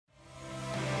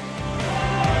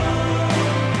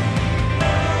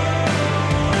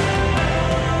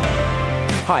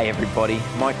Hi everybody,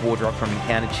 Mike Wardrock from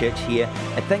Encounter Church here,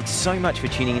 and thanks so much for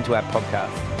tuning into our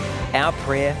podcast. Our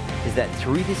prayer is that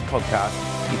through this podcast,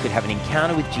 you could have an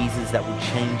encounter with Jesus that will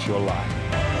change your life.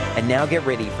 And now get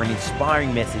ready for an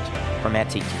inspiring message from our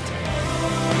teaching team.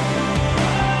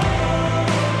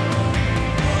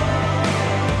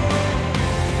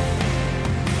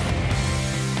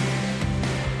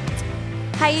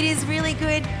 Hey, it is really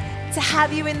good to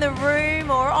have you in the room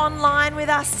or online with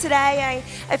us today.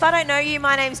 If I don't know you,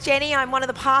 my name's Jenny. I'm one of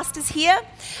the pastors here.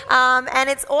 And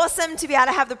it's awesome to be able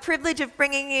to have the privilege of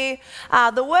bringing you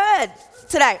the word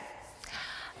today.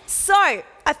 So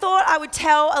I thought I would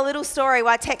tell a little story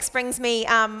while Tex brings me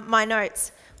my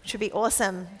notes, which would be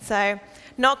awesome. So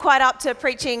not quite up to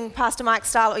preaching Pastor Mike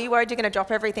style. Are you worried you're going to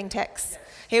drop everything, Tex?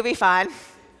 He'll be fine.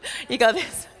 You got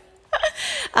this.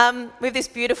 We have this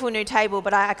beautiful new table,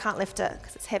 but I can't lift it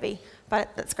because it's heavy. But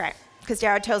that's great because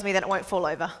Jared tells me that it won't fall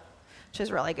over, which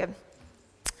is really good.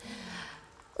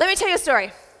 Let me tell you a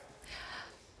story.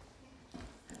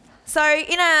 So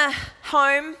in a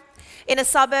home, in a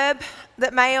suburb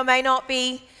that may or may not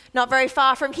be not very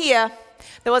far from here,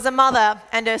 there was a mother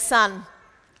and her son.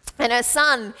 And her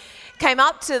son came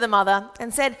up to the mother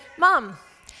and said, "Mum,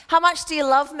 how much do you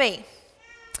love me?"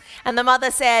 And the mother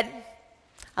said,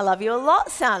 "I love you a lot,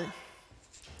 son."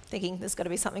 Thinking there's got to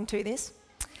be something to this.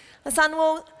 The son,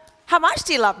 "Well, how much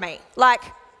do you love me? Like,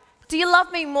 do you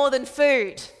love me more than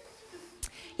food?"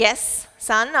 "Yes,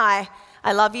 son, I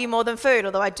love you more than food,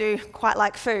 although I do quite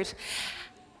like food."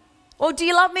 "Well, do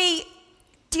you love me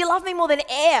more than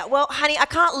air?" "Well, honey, I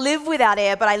can't live without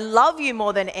air, but I love you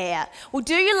more than air." "Well,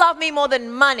 do you love me more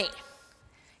than money?"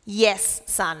 "Yes,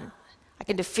 son, I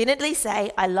can definitely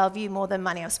say I love you more than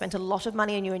money. I've spent a lot of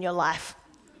money on you in your life."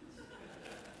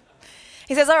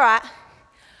 He says, "All right,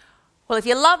 well, if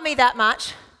you love me that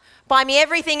much, buy me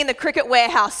everything in the Cricket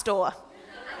Warehouse store."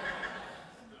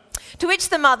 To which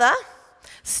the mother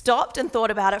stopped and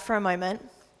thought about it for a moment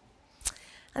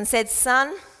and said,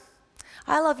 "Son,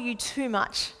 I love you too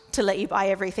much to let you buy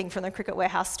everything from the Cricket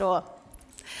Warehouse store.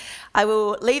 I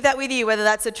will leave that with you, whether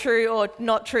that's a true or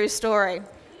not true story."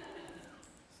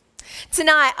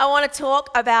 Tonight, I want to talk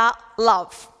about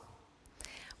love.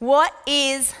 What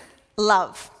is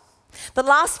love? The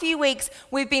last few weeks,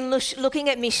 we've been looking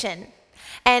at mission.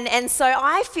 And so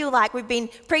I feel like we've been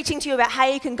preaching to you about how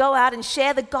you can go out and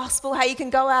share the gospel, how you can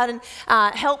go out and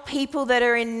help people that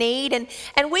are in need.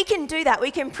 And we can do that.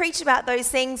 We can preach about those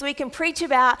things. We can preach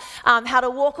about how to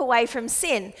walk away from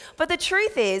sin. But the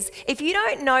truth is, if you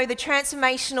don't know the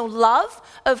transformational love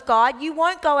of God, you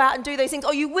won't go out and do those things.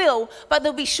 Or you will, but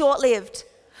they'll be short-lived.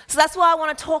 So that's why I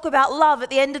want to talk about love at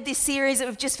the end of this series that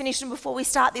we've just finished and before we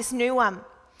start this new one.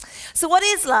 So what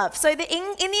is love? So in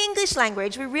the English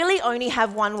language, we really only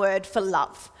have one word for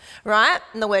love, right?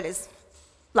 And the word is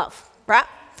love, right?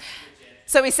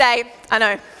 So we say, I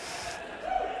know,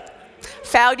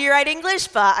 failed you rate English,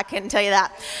 but I can tell you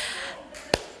that.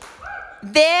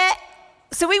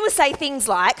 So we would say things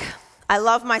like, I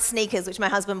love my sneakers, which my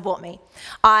husband bought me.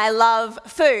 I love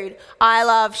food. I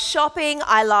love shopping.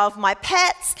 I love my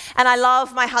pets. And I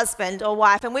love my husband or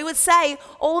wife. And we would say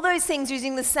all those things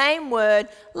using the same word,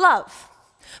 love.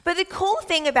 But the cool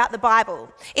thing about the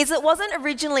Bible is it wasn't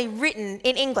originally written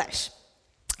in English.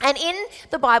 And in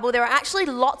the Bible, there are actually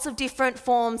lots of different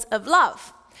forms of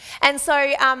love. And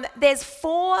so there's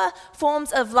 4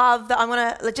 forms of love that I'm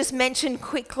going to just mention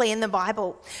quickly in the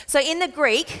Bible. So in the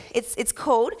Greek, it's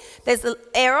called, there's the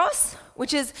eros,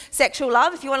 which is sexual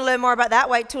love. If you want to learn more about that,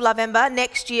 wait till November.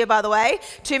 Next year, by the way.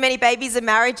 Too many babies and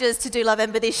marriages to do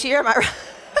November this year. Am I right?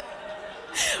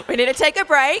 We need to take a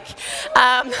break.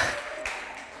 And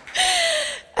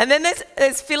then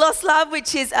there's philos love,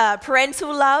 which is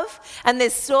parental love. And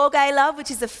there's storge love,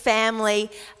 which is a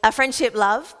friendship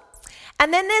love.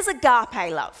 And then there's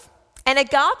agape love. And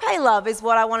agape love is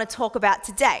what I want to talk about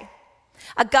today.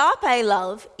 Agape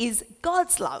love is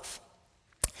God's love.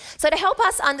 So to help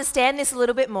us understand this a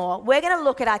little bit more, we're going to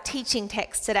look at our teaching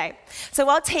text today. So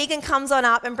while Tegan comes on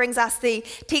up and brings us the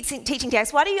teaching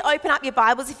text, why don't you open up your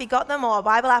Bibles if you got them or a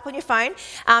Bible app on your phone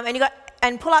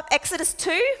and pull up Exodus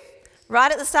 2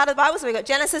 right at the start of the Bible. So we've got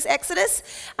Genesis, Exodus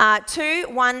 2,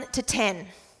 1 to 10.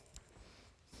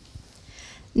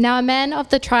 Now a man of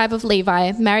the tribe of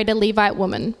Levi married a Levite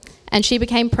woman, and she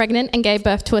became pregnant and gave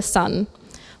birth to a son.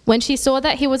 When she saw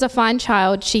that he was a fine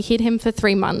child, she hid him for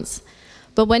 3 months.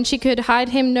 But when she could hide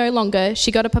him no longer,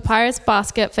 she got a papyrus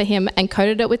basket for him and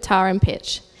coated it with tar and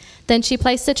pitch. Then she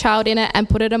placed the child in it and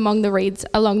put it among the reeds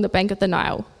along the bank of the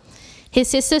Nile. His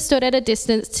sister stood at a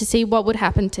distance to see what would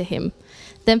happen to him.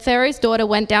 Then Pharaoh's daughter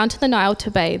went down to the Nile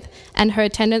to bathe, and her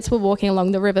attendants were walking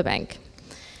along the riverbank.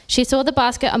 She saw the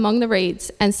basket among the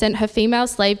reeds and sent her female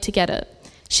slave to get it.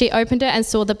 She opened it and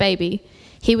saw the baby.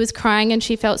 He was crying and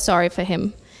she felt sorry for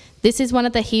him. "This is one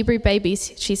of the Hebrew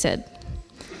babies," she said.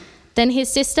 Then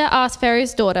his sister asked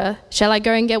Pharaoh's daughter, "Shall I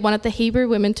go and get one of the Hebrew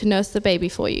women to nurse the baby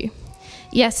for you?"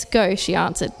 "Yes, go," she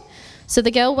answered. So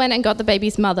the girl went and got the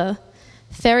baby's mother.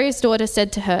 Pharaoh's daughter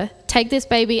said to her, "Take this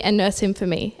baby and nurse him for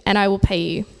me, and I will pay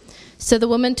you." So the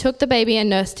woman took the baby and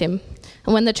nursed him.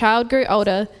 And when the child grew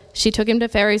older, she took him to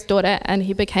Pharaoh's daughter, and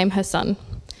he became her son.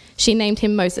 She named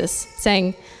him Moses,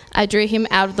 saying, "I drew him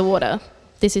out of the water."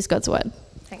 This is God's word.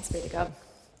 Thanks be to God.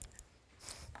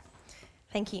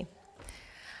 Thank you.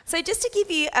 So just to give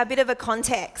you a bit of a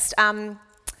context,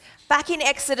 back in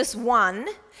Exodus 1,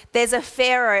 there's a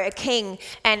Pharaoh, a king,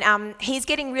 and he's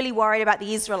getting really worried about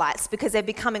the Israelites because they're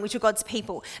becoming, which are God's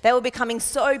people, they were becoming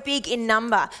so big in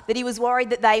number that he was worried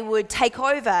that they would take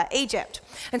over Egypt.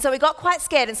 And so he got quite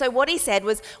scared. And so what he said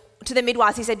was to the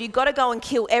midwives, he said, "You've got to go and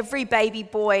kill every baby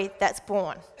boy that's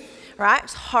born." Right?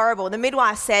 It's horrible. The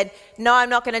midwife said, "No, I'm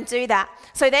not going to do that."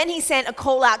 So then he sent a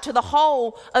call out to the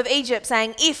whole of Egypt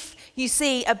saying, "If you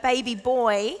see a baby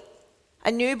boy,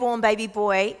 a newborn baby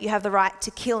boy, you have the right to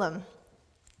kill him."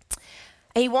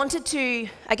 He wanted to,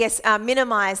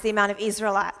 minimize the amount of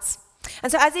Israelites.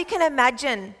 And so as you can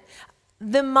imagine,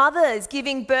 the mothers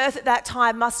giving birth at that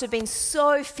time must have been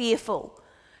so fearful.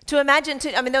 There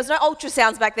was no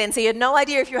ultrasounds back then, so you had no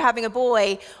idea if you were having a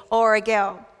boy or a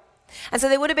girl. And so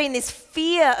there would have been this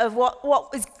fear of what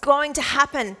was going to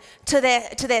happen to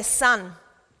their son.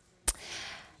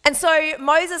 And so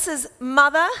Moses'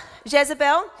 mother,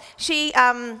 Jezebel,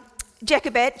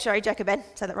 Jochebed,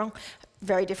 said that wrong,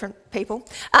 very different people.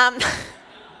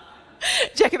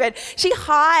 Jochebed, she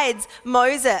hides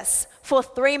Moses for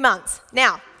 3 months.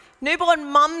 Now, newborn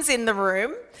mums in the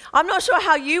room, I'm not sure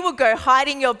how you would go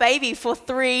hiding your baby for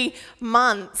 3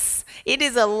 months. It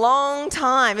is a long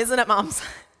time, isn't it, mums?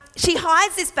 She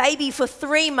hides this baby for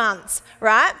 3 months,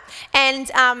 right? And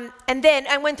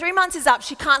when 3 months is up,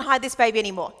 she can't hide this baby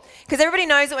anymore. Because everybody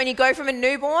knows that when you go from a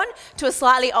newborn to a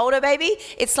slightly older baby,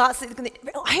 it starts.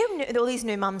 I hear all these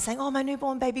new mums saying, "Oh, my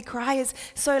newborn baby cry is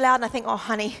so loud." And I think, "Oh,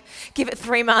 honey, give it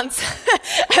 3 months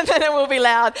and then it will be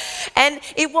loud." And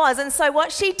it was. And so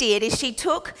what she did is she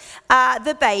took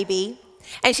the baby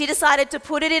and she decided to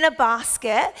put it in a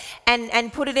basket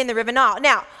and put it in the River Nile.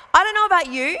 Now, I don't know about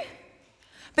you,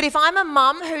 but if I'm a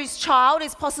mum whose child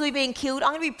is possibly being killed, I'm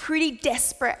going to be pretty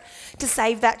desperate to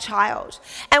save that child.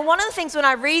 And one of the things when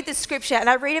I read the scripture and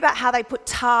I read about how they put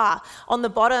tar on the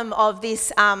bottom of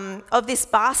this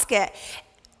basket,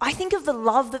 I think of the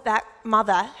love that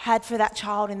mother had for that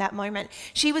child in that moment.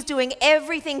 She was doing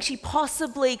everything she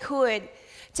possibly could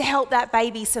to help that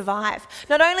baby survive.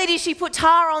 Not only did she put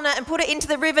tar on it and put it into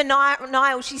the River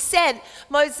Nile, she sent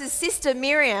Moses' sister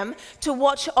Miriam to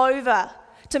watch over,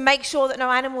 to make sure that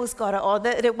no animals got it or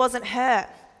that it wasn't hurt.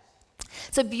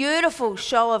 It's a beautiful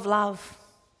show of love.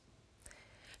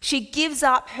 She gives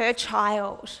up her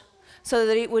child so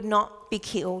that it would not be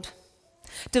killed.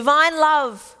 Divine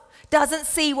love doesn't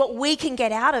see what we can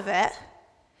get out of it.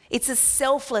 It's a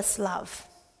selfless love.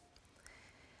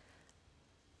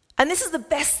 And this is the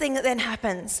best thing that then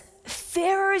happens.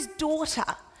 Pharaoh's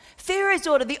daughter,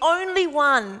 the only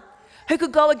one who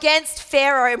could go against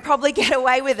Pharaoh and probably get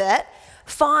away with it,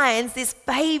 finds this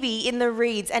baby in the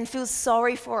reeds and feels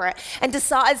sorry for it and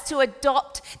decides to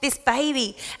adopt this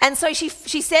baby. And so she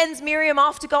sends Miriam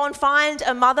off to go and find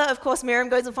a mother. Of course, Miriam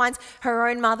goes and finds her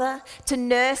own mother to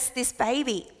nurse this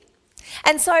baby.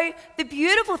 And so the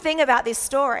beautiful thing about this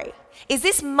story is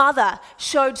this mother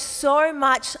showed so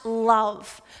much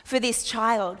love for this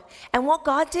child. And what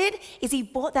God did is he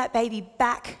brought that baby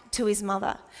back to his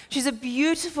mother. She's a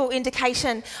beautiful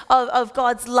indication of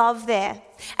God's love there.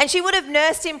 And she would have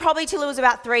nursed him probably till he was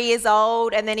about 3 years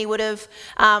old, and then he would have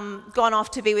gone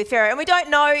off to be with Pharaoh. And we don't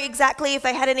know exactly if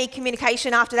they had any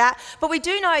communication after that, but we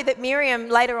do know that Miriam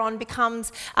later on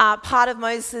becomes part of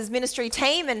Moses' ministry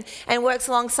team and works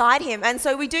alongside him. And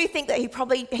so we do think that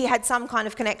he had some kind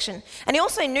of connection. And he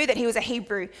also knew that he was a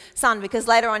Hebrew son, because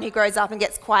later on he grows up and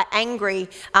gets quite angry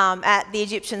at the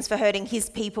Egyptians for hurting his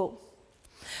people.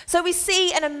 So we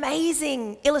see an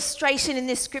amazing illustration in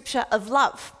this scripture of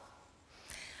love.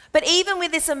 But even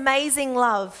with this amazing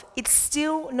love, it's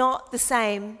still not the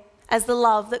same as the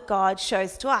love that God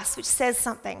shows to us, which says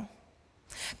something.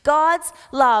 God's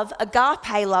love,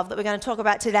 agape love that we're going to talk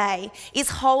about today, is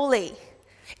holy.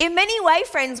 In many ways,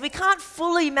 friends, we can't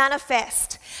fully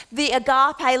manifest the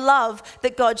agape love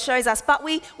that God shows us, but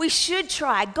we should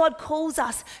try. God calls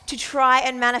us to try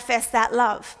and manifest that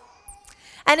love.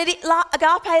 And agape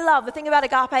love, the thing about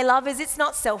agape love is it's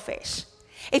not selfish.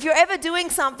 If you're ever doing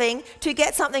something to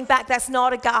get something back, that's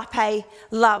not agape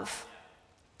love.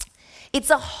 It's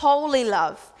a holy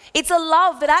love. It's a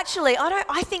love that actually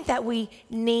I think that we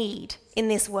need in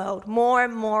this world more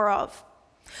and more of.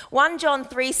 1 John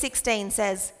 3:16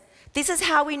 says, "This is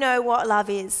how we know what love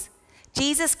is.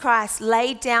 Jesus Christ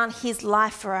laid down his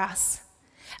life for us,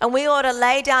 and we ought to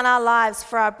lay down our lives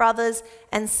for our brothers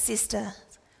and sisters."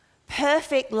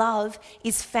 Perfect love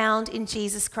is found in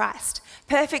Jesus Christ.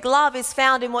 Perfect love is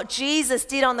found in what Jesus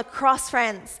did on the cross,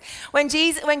 friends.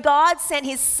 When God sent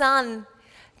his son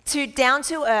down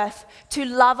to earth to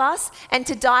love us and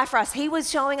to die for us, he was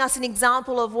showing us an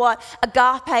example of what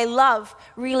agape love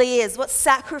really is, what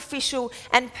sacrificial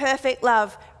and perfect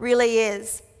love really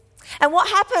is. And what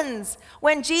happens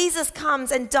when Jesus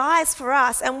comes and dies for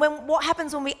us, and what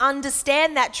happens when we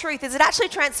understand that truth is it actually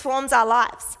transforms our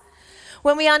lives.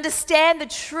 When we understand the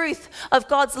truth of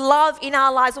God's love in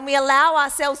our lives, when we allow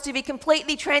ourselves to be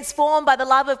completely transformed by the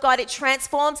love of God, it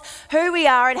transforms who we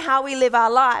are and how we live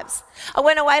our lives. I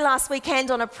went away last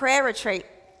weekend on a prayer retreat,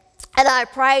 and I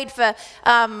prayed for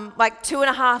like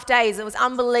 2.5 days. It was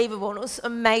unbelievable, and it was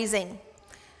amazing.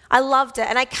 I loved it,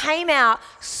 and I came out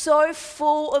so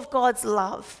full of God's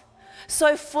love,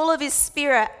 so full of his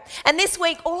spirit. And this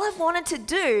week, all I wanted to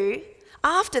do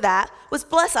after that was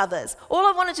bless others. All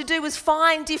I wanted to do was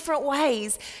find different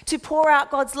ways to pour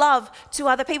out God's love to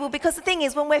other people. Because the thing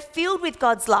is, when we're filled with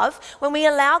God's love, when we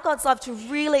allow God's love to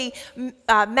really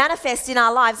manifest in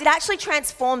our lives, it actually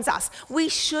transforms us. We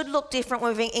should look different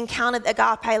when we've encountered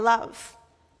agape love.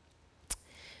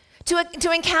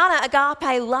 To encounter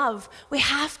agape love, we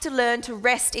have to learn to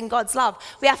rest in God's love.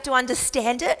 We have to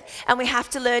understand it, and we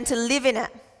have to learn to live in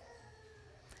it.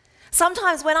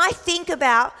 Sometimes when I think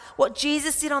about what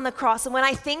Jesus did on the cross, and when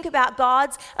I think about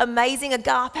God's amazing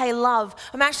agape love,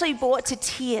 I'm actually brought to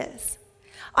tears.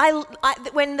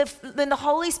 When the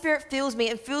Holy Spirit fills me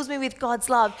and fills me with God's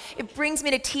love, it brings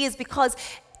me to tears, because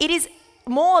it is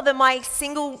more than my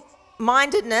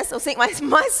single-mindedness, or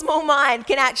my small mind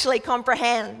can actually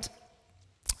comprehend.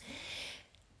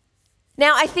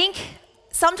 Now, I think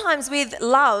sometimes with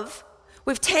love,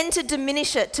 we tend to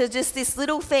diminish it to just this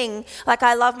little thing, like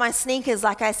I love my sneakers,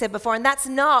 like I said before, and that's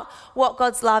not what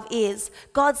God's love is.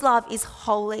 God's love is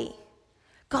holy.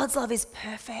 God's love is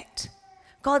perfect.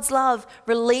 God's love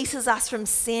releases us from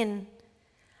sin,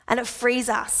 and it frees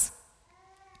us.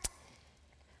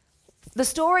 The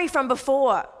story from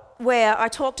before, where I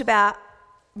talked about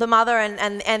the mother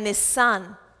and this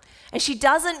son, and she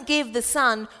doesn't give the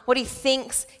son what he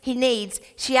thinks he needs.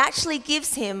 She actually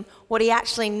gives him what he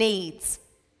actually needs.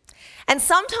 And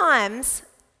sometimes,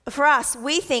 for us,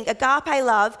 we think agape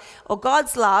love, or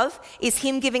God's love, is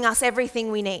him giving us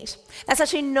everything we need. That's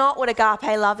actually not what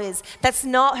agape love is. That's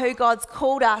not who God's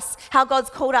called us, how God's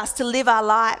called us to live our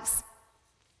lives.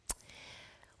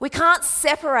 We can't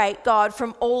separate God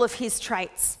from all of his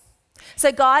traits.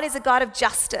 So God is a God of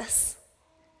justice.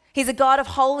 He's a God of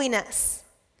holiness.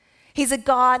 He's a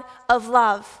God of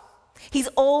love. He's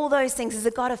all those things. He's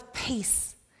a God of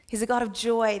peace. He's a God of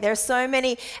joy. There are so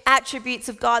many attributes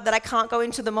of God that I can't go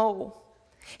into them all.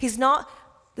 He's not,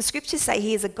 the scriptures say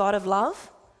he is a God of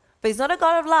love, but he's not a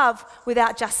God of love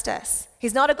without justice.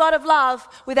 He's not a God of love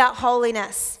without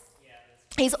holiness.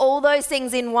 He's all those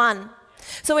things in one.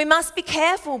 So we must be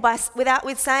careful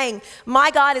with saying, my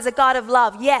God is a God of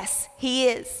love. Yes, he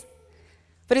is.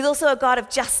 But he's also a God of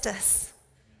justice.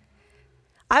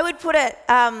 I would put it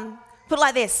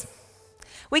like this.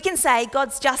 We can say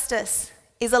God's justice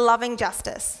is a loving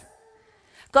justice.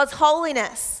 God's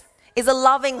holiness is a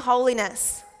loving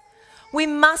holiness. We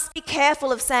must be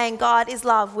careful of saying God is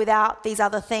love without these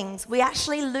other things. We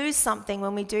actually lose something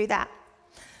when we do that.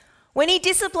 When he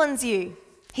disciplines you,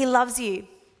 he loves you.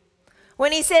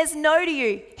 When he says no to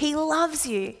you, he loves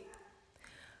you.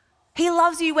 He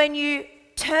loves you when you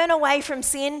turn away from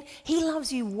sin. He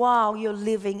loves you while you're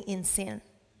living in sin.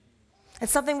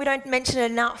 It's something we don't mention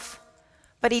enough,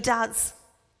 but he does.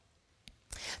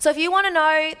 So if you want to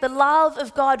know the love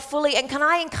of God fully, and can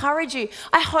I encourage you,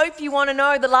 I hope you want to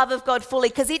know the love of God fully,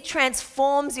 because it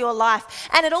transforms your life,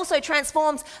 and it also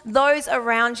transforms those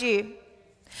around you.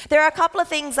 There are a couple of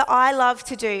things that I love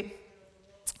to do.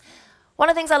 One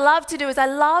of the things I love to do is I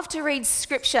love to read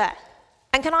scripture.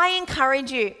 And can I encourage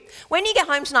you, when you get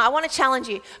home tonight, I want to challenge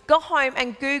you, go home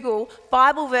and Google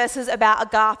Bible verses about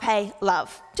agape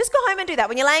love. Just go home and do that.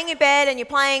 When you're laying in bed and you're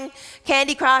playing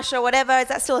Candy Crush or whatever, is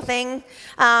that still a thing?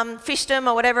 Fishdom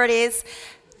or whatever it is.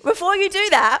 Before you do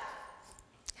that,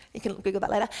 you can Google that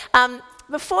later.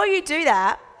 Before you do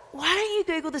that, why don't you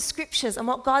Google the scriptures and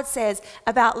what God says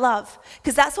about love?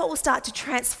 Because that's what will start to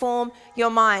transform your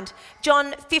mind.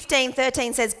 John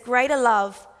 15:13 says, greater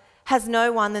love has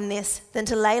no one than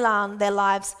to lay down their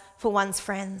lives for one's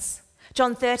friends.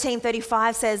 John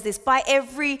 13:35 says this, by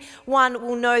everyone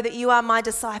will know that you are my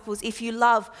disciples if you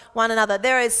love one another.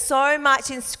 There is so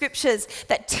much in scriptures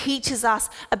that teaches us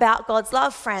about God's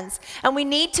love, friends. And we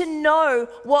need to know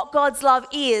what God's love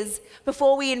is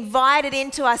before we invite it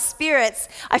into our spirits.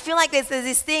 I feel like there's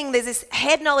this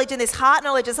head knowledge and this heart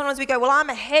knowledge. And sometimes we go, well, I'm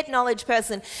a head knowledge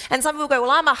person. And some people go,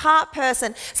 well, I'm a heart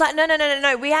person. It's like,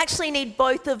 no. We actually need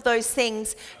both of those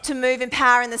things to move in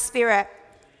power in the spirit.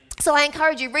 So I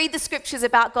encourage you, read the scriptures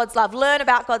about God's love, learn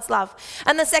about God's love.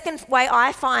 And the second way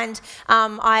I find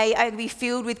I be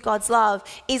filled with God's love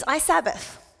is I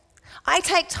Sabbath. I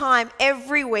take time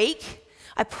every week.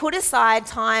 I put aside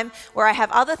time where I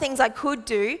have other things I could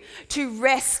do to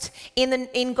rest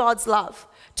in God's love,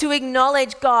 to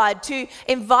acknowledge God, to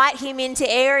invite him into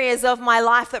areas of my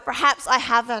life that perhaps I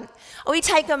haven't. We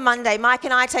take a Monday, Mike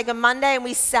and I take a Monday and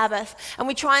we Sabbath. And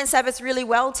we try and Sabbath really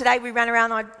well. Today we ran around,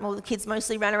 the kids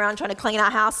mostly ran around trying to clean our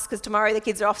house because tomorrow the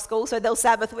kids are off school, so they'll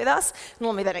Sabbath with us.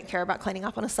 Normally they don't care about cleaning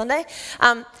up on a Sunday.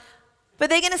 But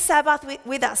they're going to Sabbath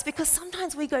with us because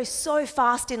sometimes we go so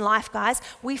fast in life, guys,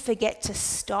 we forget to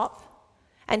stop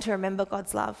and to remember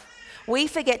God's love. We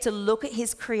forget to look at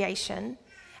his creation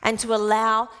and to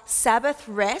allow Sabbath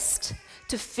rest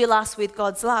to fill us with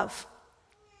God's love.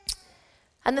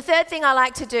 And the third thing I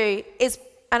like to do is,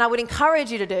 and I would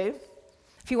encourage you to do,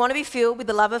 if you want to be filled with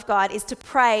the love of God, is to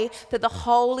pray that the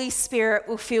Holy Spirit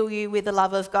will fill you with the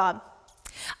love of God.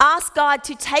 Ask God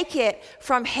to take it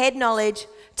from head knowledge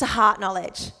to heart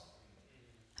knowledge.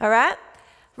 All right?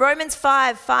 Romans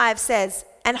 5:5 says,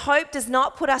 and hope does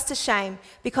not put us to shame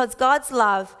because God's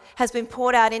love has been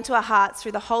poured out into our hearts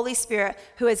through the Holy Spirit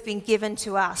who has been given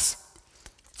to us.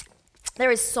 There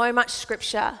is so much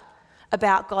scripture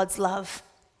about God's love.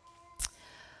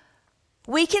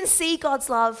 We can see God's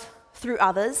love through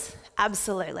others,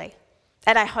 absolutely.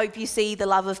 And I hope you see the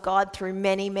love of God through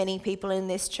many, many people in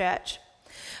this church.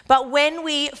 But when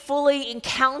we fully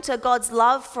encounter God's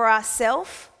love for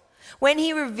ourselves, when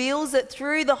he reveals it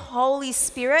through the Holy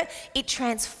Spirit, it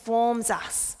transforms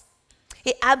us.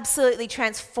 It absolutely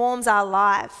transforms our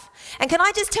life. And can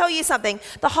I just tell you something?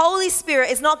 The Holy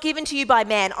Spirit is not given to you by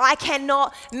man. I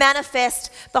cannot manifest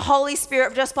the Holy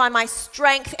Spirit just by my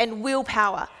strength and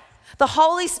willpower. The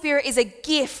Holy Spirit is a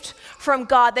gift from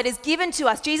God that is given to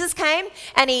us. Jesus came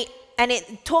and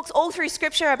it talks all through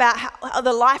scripture about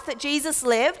the life that Jesus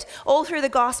lived, all through the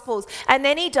Gospels. And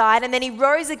then he died and then he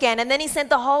rose again and then he sent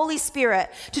the Holy Spirit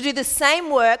to do the same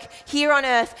work here on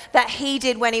earth that he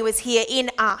did when he was here in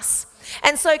us.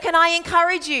 And so can I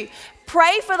encourage you,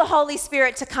 pray for the Holy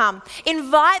Spirit to come.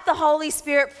 Invite the Holy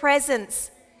Spirit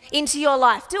presence into your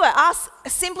life. Do it.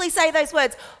 Simply say those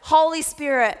words, Holy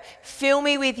Spirit, fill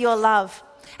me with your love.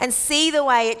 And see the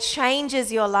way it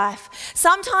changes your life.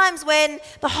 Sometimes when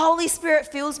the Holy Spirit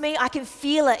fills me, I can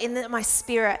feel it in my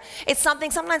spirit. It's something,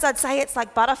 sometimes I'd say it's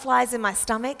like butterflies in my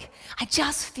stomach. I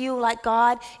just feel like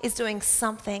God is doing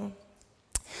something.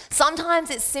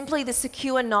 Sometimes it's simply the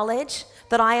secure knowledge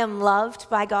that I am loved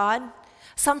by God.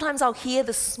 Sometimes I'll hear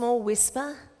the small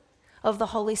whisper of the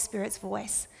Holy Spirit's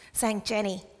voice saying,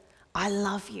 Jenny, I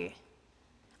love you.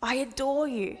 I adore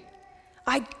you.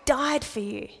 I died for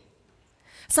you.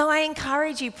 So I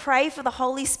encourage you, pray for the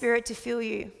Holy Spirit to fill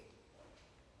you.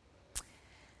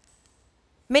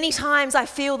 Many times I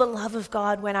feel the love of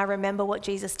God when I remember what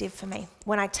Jesus did for me,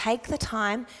 when I take the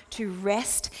time to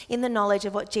rest in the knowledge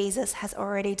of what Jesus has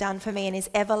already done for me and his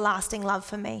everlasting love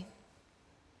for me.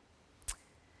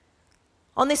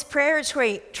 On this prayer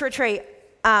retreat,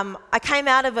 I came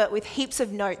out of it with heaps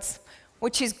of notes,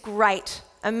 which is great,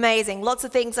 amazing, lots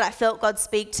of things that I felt God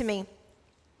speak to me.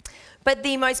 But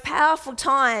the most powerful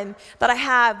time that I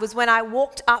had was when I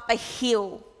walked up a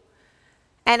hill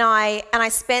and I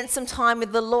spent some time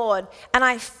with the Lord, and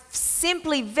I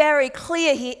simply very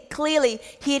clearly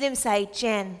heard him say,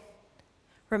 Jen,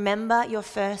 remember your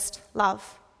first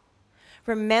love.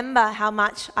 Remember how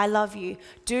much I love you.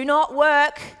 Do not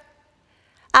work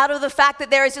out of the fact that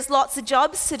there is just lots of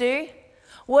jobs to do.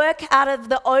 Work out of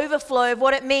the overflow of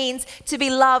what it means to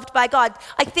be loved by God.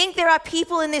 I think there are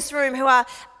people in this room who are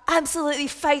absolutely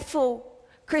faithful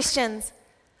Christians,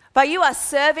 but you are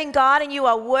serving God and you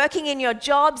are working in your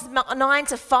jobs 9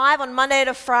 to 5 on Monday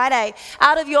to Friday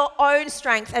out of your own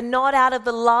strength and not out of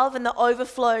the love and the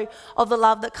overflow of the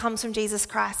love that comes from Jesus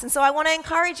Christ. And so I want to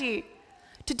encourage you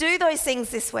to do those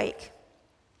things this week,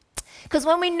 because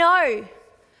when we know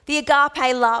the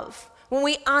agape love, when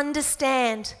we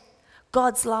understand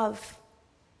God's love,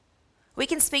 we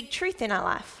can speak truth in our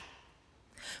life.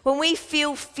 When we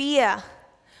feel fear,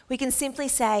 we can simply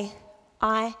say,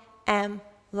 I am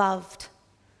loved,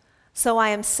 so I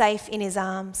am safe in his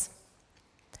arms.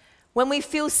 When we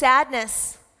feel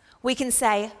sadness, we can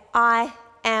say, I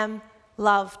am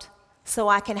loved, so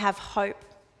I can have hope.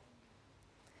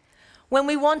 When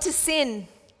we want to sin,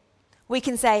 we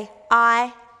can say,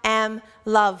 I am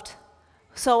loved,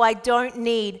 so I don't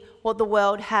need what the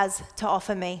world has to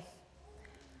offer me.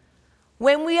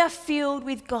 When we are filled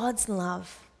with God's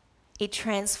love, it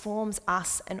transforms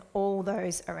us and all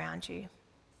those around you.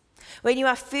 When you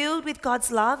are filled with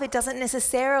God's love, it doesn't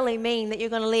necessarily mean that you're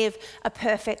going to live a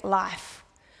perfect life.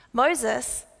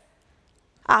 Moses,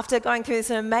 after going through this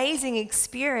amazing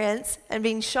experience and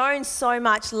being shown so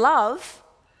much love,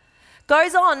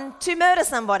 goes on to murder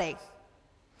somebody.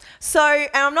 So, and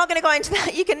I'm not going to go into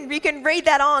that. You can read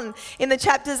that on in the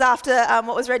chapters after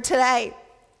what was read today.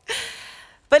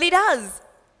 But he does.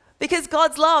 Because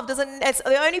God's love it's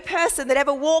the only person that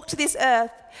ever walked this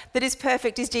earth that is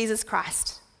perfect is Jesus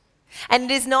Christ. And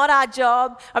it is not our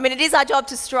job, it is our job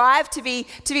to strive to be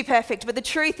perfect, but the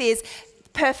truth is,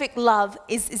 perfect love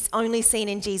is only seen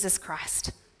in Jesus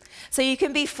Christ. So you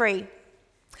can be free.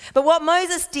 But what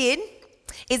Moses did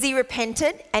is he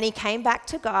repented and he came back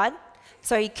to God.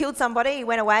 So he killed somebody, he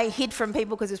went away, hid from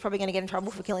people because he was probably going to get in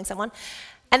trouble for killing someone.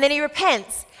 And then he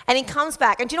repents and he comes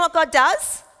back. And do you know what God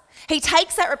does? He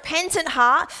takes that repentant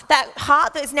heart, that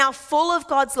heart that is now full of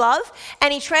God's love,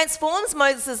 and he transforms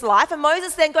Moses' life. And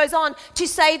Moses then goes on to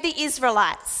save the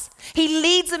Israelites. He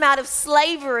leads them out of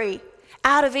slavery,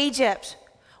 out of Egypt.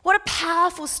 What a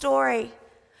powerful story.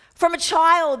 From a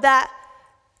child that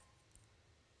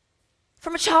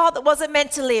wasn't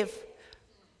meant to live,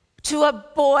 to a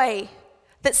boy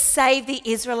that saved the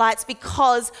Israelites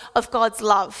because of God's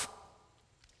love.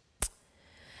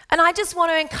 And I just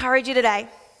want to encourage you today.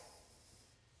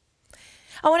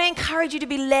 I want to encourage you to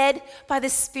be led by the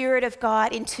Spirit of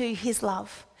God into his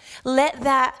love. Let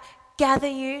that gather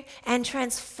you and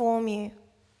transform you.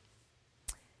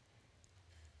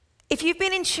 If you've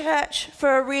been in church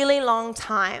for a really long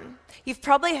time, you've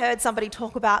probably heard somebody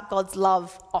talk about God's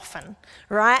love often,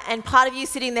 right? And part of you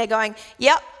sitting there going,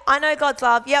 yep, I know God's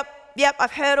love. Yep,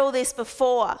 I've heard all this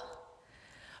before.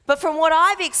 But from what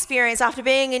I've experienced after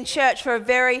being in church for a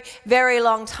very, very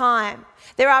long time,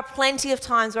 there are plenty of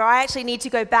times where I actually need to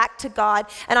go back to God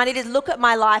and I need to look at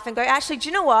my life and go, actually, do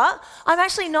you know what? I'm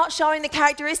actually not showing the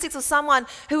characteristics of someone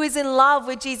who is in love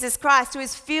with Jesus Christ, who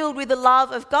is filled with the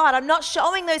love of God. I'm not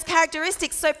showing those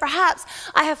characteristics, so perhaps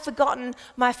I have forgotten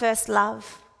my first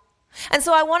love. And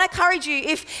so I want to encourage you,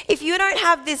 if you don't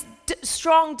have this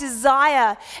strong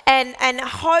desire and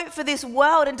hope for this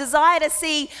world and desire to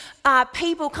see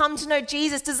people come to know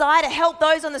Jesus, desire to help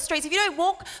those on the streets, if you don't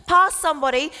walk past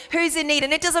somebody who's in need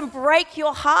and it doesn't break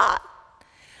your heart,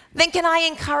 then can I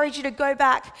encourage you to go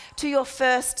back to your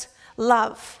first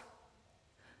love?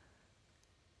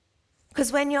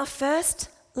 Because when you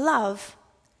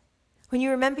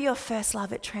remember your first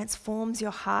love, it transforms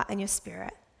your heart and your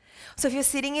spirit. So if you're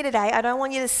sitting here today, I don't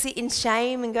want you to sit in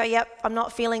shame and go, yep, I'm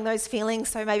not feeling those feelings,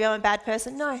 so maybe I'm a bad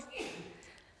person. No.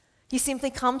 You simply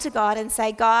come to God and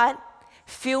say, God,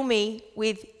 fill me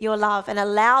with your love, and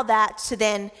allow that to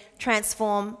then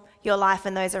transform your life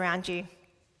and those around you.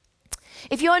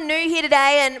 If you're new here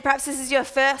today and perhaps this is your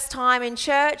first time in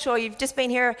church, or you've just been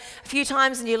here a few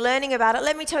times and you're learning about it,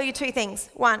 let me tell you two things.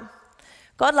 One,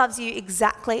 God loves you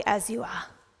exactly as you are.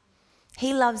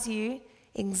 He loves you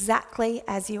exactly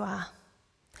as you are.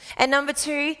 And number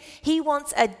two, he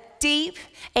wants a deep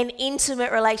and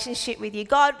intimate relationship with you.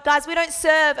 Guys, we don't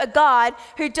serve a God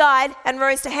who died and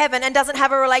rose to heaven and doesn't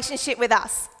have a relationship with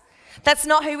us. That's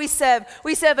not who we serve.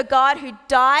 We serve a God who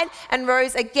died and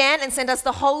rose again and sent us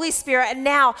the Holy Spirit and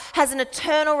now has an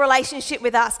eternal relationship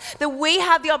with us. That we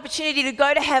have the opportunity to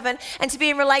go to heaven and to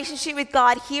be in relationship with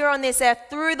God here on this earth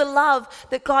through the love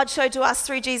that God showed to us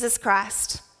through Jesus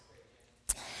Christ.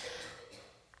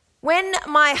 When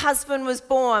my husband was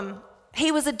born,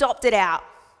 he was adopted out.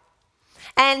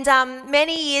 And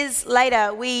many years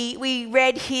later, we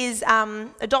read his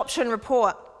adoption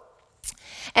report.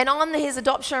 And on his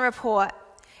adoption report,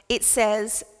 it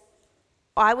says,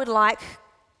 I would like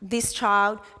this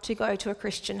child to go to a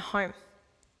Christian home.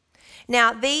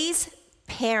 Now, these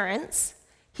parents,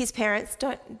 his parents,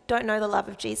 don't know the love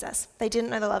of Jesus. They didn't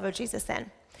know the love of Jesus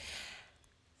then.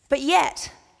 But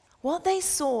yet, what they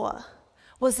saw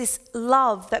was this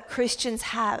love that Christians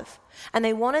have, and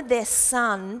they wanted their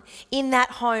son in that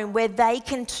home where he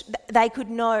could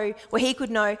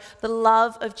know the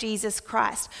love of Jesus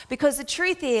Christ. Because the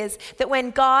truth is that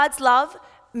when God's love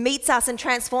meets us and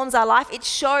transforms our life, it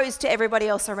shows to everybody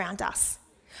else around us.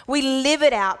 We live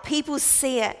it out. People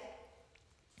see it.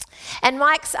 And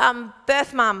Mike's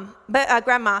grandma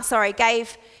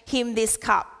gave him this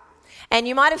cup. And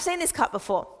you might have seen this cup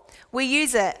before. We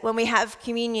use it when we have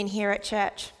communion here at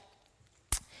church.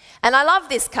 And I love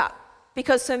this cup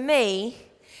because for me,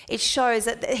 it shows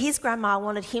that his grandma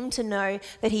wanted him to know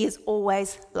that he is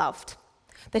always loved,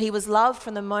 that he was loved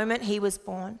from the moment he was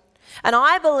born. And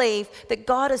I believe that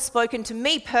God has spoken to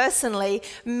me personally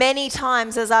many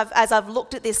times as I've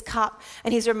looked at this cup,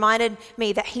 and he's reminded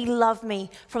me that he loved me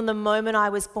from the moment I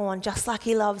was born, just like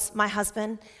he loves my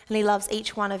husband and he loves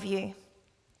each one of you.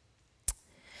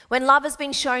 When love has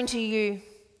been shown to you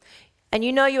and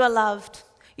you know you are loved,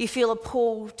 you feel a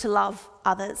pull to love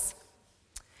others.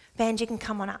 Band, you can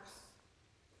come on up.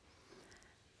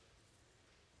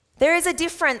 There is a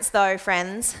difference though,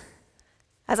 friends,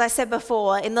 as I said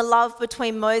before, in the love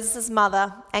between Moses'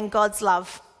 mother and God's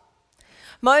love.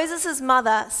 Moses'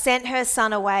 mother sent her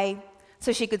son away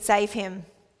so she could save him.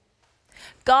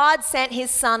 God sent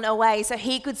his son away so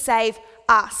he could save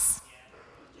us.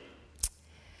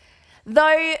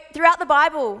 Though throughout the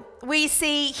Bible, we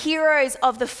see heroes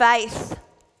of the faith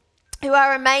who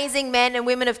are amazing men and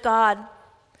women of God,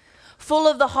 full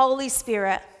of the Holy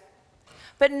Spirit,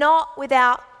 but not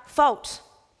without fault.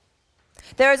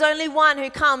 There is only one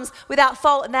who comes without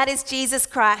fault, and that is Jesus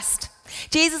Christ.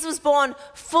 Jesus was born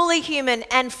fully human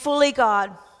and fully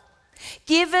God,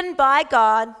 given by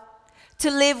God to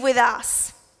live with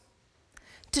us,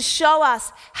 to show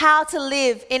us how to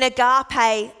live in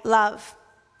agape love.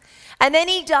 And then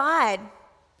he died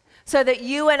so that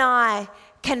you and I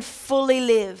can fully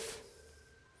live.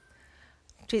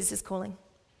 Jesus is calling.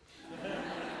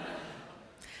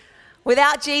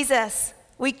 Without Jesus,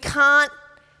 we can't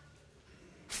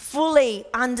fully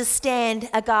understand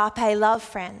agape love,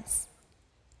 friends.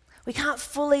 We can't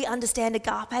fully understand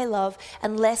agape love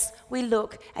unless we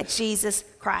look at Jesus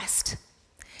Christ.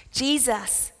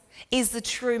 Jesus is the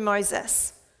true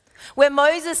Moses. Where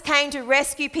Moses came to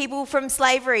rescue people from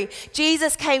slavery,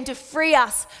 Jesus came to free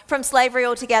us from slavery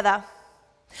altogether.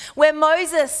 Where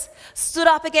Moses stood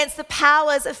up against the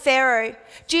powers of Pharaoh,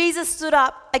 Jesus stood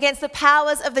up against the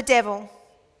powers of the devil.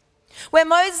 Where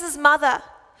Moses' mother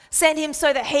sent him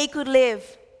so that he could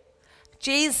live,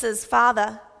 Jesus'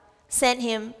 Father sent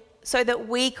him so that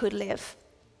we could live.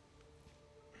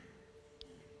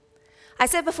 I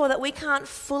said before that we can't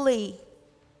fully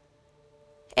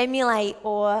emulate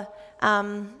or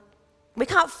we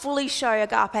can't fully show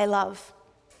agape love.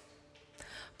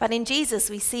 But in Jesus,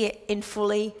 we see it in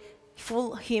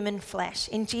full human flesh.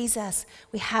 In Jesus,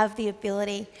 we have the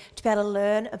ability to be able to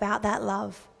learn about that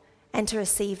love and to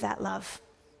receive that love.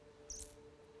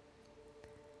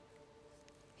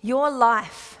 Your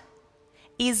life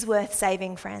is worth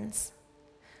saving, friends.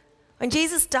 When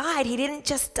Jesus died, he didn't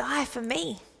just die for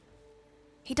me.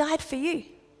 He died for you.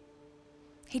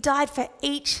 He died for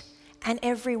each and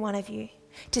every one of you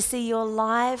to see your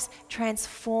lives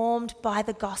transformed by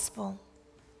the gospel.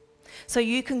 So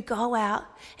you can go out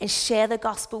and share the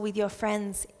gospel with your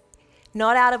friends,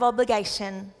 not out of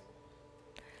obligation,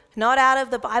 not out of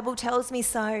the Bible tells me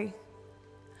so,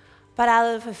 but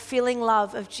out of a fulfilling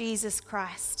love of Jesus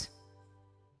Christ.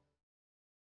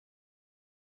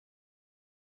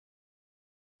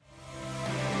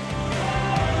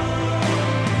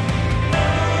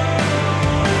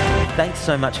 Thanks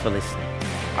so much for listening.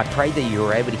 I pray that you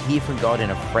were able to hear from God in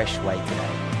a fresh way today.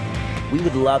 We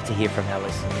would love to hear from our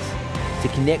listeners. To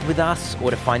connect with us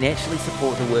or to financially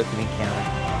support the work of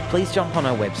Encounter, please jump on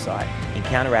our website,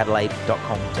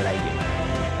 encounteradelaide.com.au.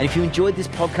 And if you enjoyed this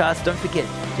podcast, don't forget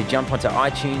to jump onto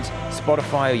iTunes,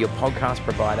 Spotify, or your podcast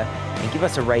provider and give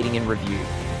us a rating and review,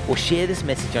 or share this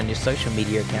message on your social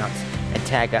media accounts and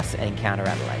tag us at Encounter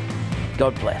Adelaide.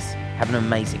 God bless. Have an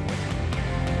amazing week.